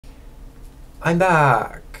I'm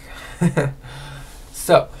back.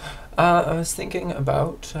 So, I was thinking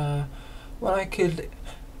about what I could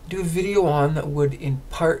do a video on that would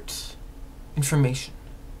impart information.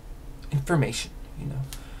 Information, you know.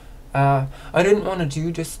 I didn't want to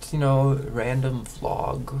do just, random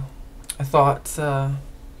vlog. I thought,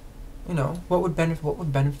 what would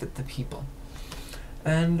benefit the people.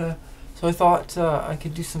 And so I thought I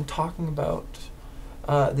could do some talking about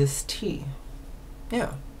this tea.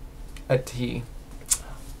 Yeah, a tea.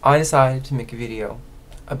 I decided to make a video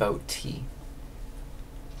about tea.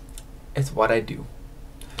 It's what I do.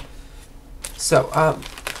 So,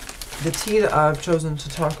 the tea that I've chosen to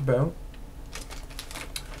talk about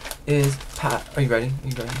is Are you ready? Are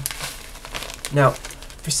you ready? Now,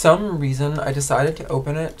 for some reason, I decided to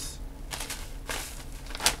open it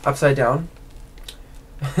upside down.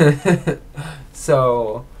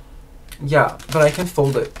 So, yeah, but I can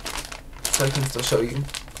fold it so I can still show you.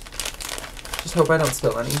 Just hope I don't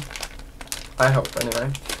spill any. I hope,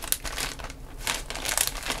 anyway.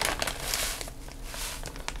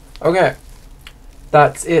 Okay.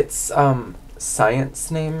 That's its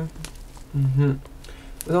science name.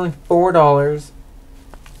 It was only $4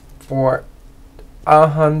 for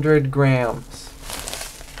 100 grams.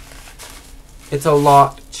 It's a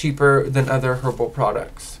lot cheaper than other herbal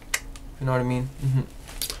products. You know what I mean?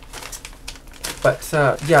 But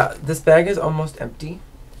yeah, this bag is almost empty.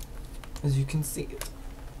 As you can see,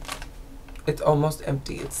 it's almost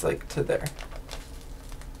empty. It's like to there.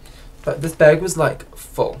 But this bag was like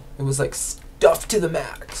full. It was like stuffed to the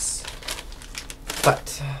max.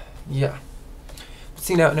 But yeah.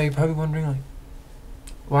 See, now you're probably wondering, like,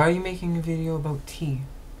 why are you making a video about tea?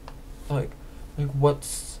 Like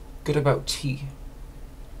what's good about tea?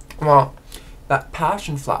 Well, that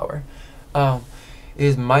passion flower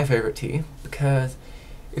is my favorite tea, because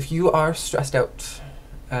if you are stressed out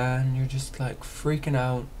and you're just like freaking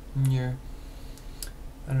out and you're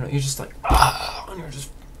just like and you're just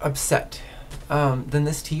upset, then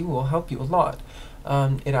this tea will help you a lot.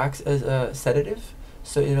 It acts as a sedative,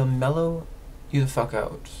 so it'll mellow you the fuck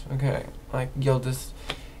out. Okay, like you'll just,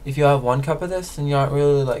 if you have 1 cup of this and you're not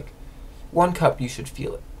really like 1 cup, you should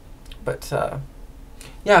feel it. But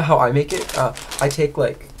yeah, how I make it, I take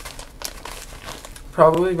like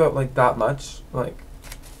probably about like that much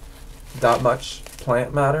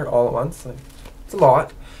plant matter all at once. Like, it's a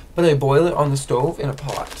lot, but I boil it on the stove in a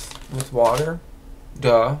pot with water,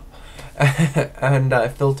 and I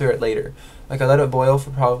filter it later. Like, I let it boil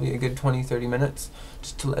for probably a good 20-30 minutes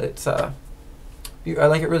just to let it I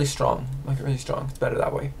like it really strong. It's better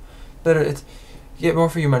that way. You get more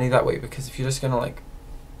for your money that way, because if you're just gonna, like,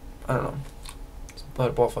 I don't know, just let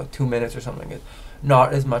it boil for like 2 minutes or something,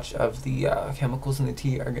 not as much of the chemicals in the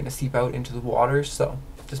tea are gonna seep out into the water, so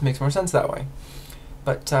it just makes more sense that way.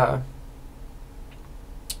 But yeah,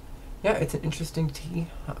 it's an interesting tea.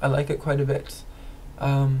 I like it quite a bit.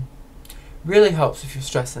 Really helps if you're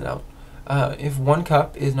stressing out. If 1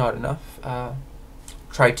 cup is not enough,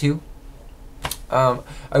 try 2. I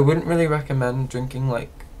wouldn't really recommend drinking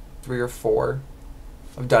like 3 or 4.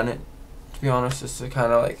 I've done it, to be honest, just to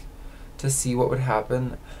kind of like to see what would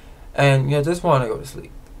happen, and just want to go to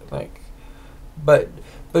sleep. Like, but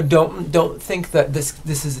don't think that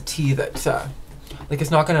this is a tea that like,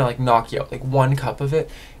 it's not gonna like knock you out. Like, 1 cup of it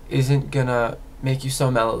isn't gonna make you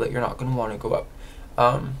so mellow that you're not gonna want to go out.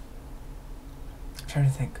 I'm trying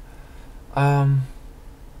to think.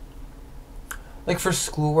 Like, for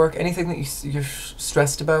schoolwork, anything that you're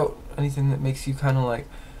stressed about, anything that makes you kind of like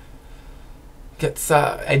gets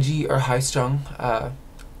edgy or high strung, a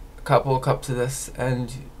couple of cups of this,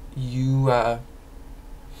 and you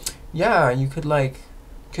you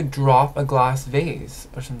could drop a glass vase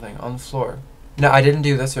or something on the floor. Now, I didn't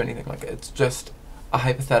do this or anything. Like, it's just a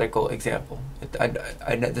hypothetical example.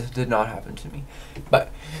 This did not happen to me, but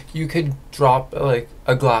you could drop like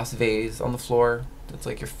a glass vase on the floor. That's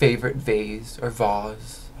like your favorite vase or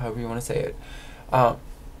vase, however you want to say it. And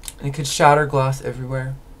it could shatter glass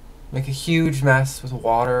everywhere, make a huge mess with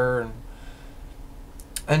water,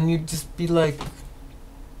 and you'd just be like,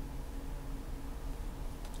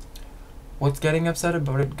 what's getting upset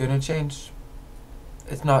about it gonna change?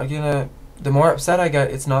 It's not gonna, the more upset I get,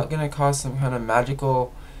 it's not gonna cause some kind of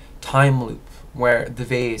magical time loop where the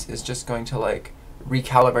vase is just going to like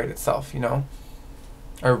recalibrate itself,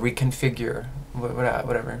 or reconfigure,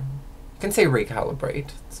 whatever. You can say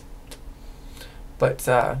recalibrate. But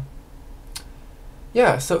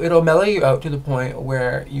yeah, so it'll mellow you out to the point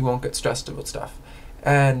where you won't get stressed about stuff.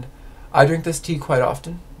 And I drink this tea quite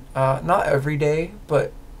often. Not every day,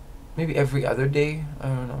 but maybe every other day. I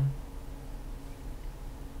don't know.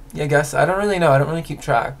 Yeah, I guess. I don't really know. I don't really keep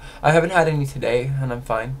track. I haven't had any today, and I'm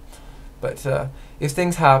fine. But if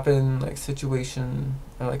things happen, like situation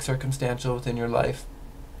or like circumstantial within your life,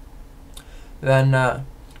 then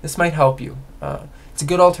this might help you. It's a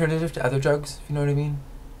good alternative to other drugs, if you know what I mean.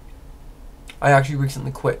 I actually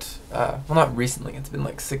recently quit. Well, not recently. It's been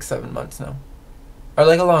like 6, 7 months now, or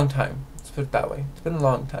like a long time. Let's put it that way. It's been a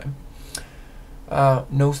long time.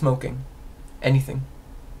 No smoking, anything.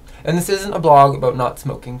 And this isn't a blog about not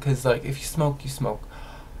smoking, because like if you smoke, you smoke.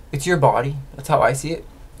 It's your body. That's how I see it.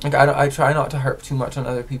 Like I try not to harp too much on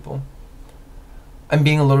other people. I'm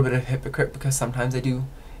being a little bit of a hypocrite because sometimes I do.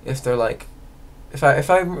 If they're like, if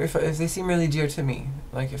they seem really dear to me,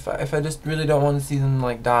 like if I just really don't want to see them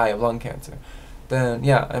like die of lung cancer, then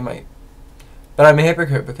yeah, I might. But I'm a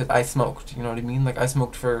hypocrite because I smoked. You know what I mean? Like I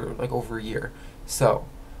smoked for like over a year, so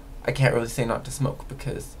I can't really say not to smoke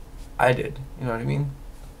because I did. You know what I mean?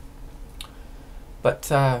 But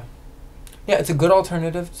yeah, it's a good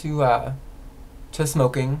alternative to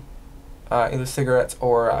smoking, either cigarettes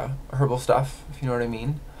or herbal stuff, if you know what I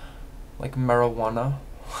mean, like marijuana.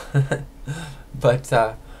 But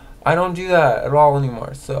I don't do that at all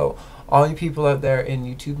anymore. So all you people out there in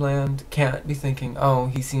YouTube land can't be thinking, oh,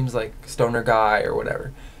 he seems like stoner guy or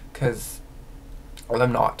whatever, because well,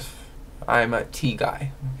 I'm not. I'm a tea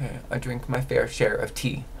guy. Okay, I drink my fair share of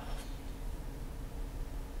tea.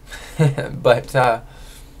 But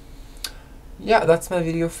yeah, that's my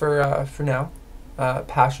video for now.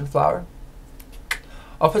 Passion flower.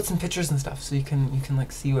 I'll put some pictures and stuff so you can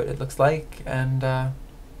like see what it looks like, and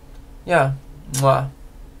yeah, mwah.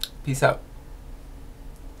 Peace out.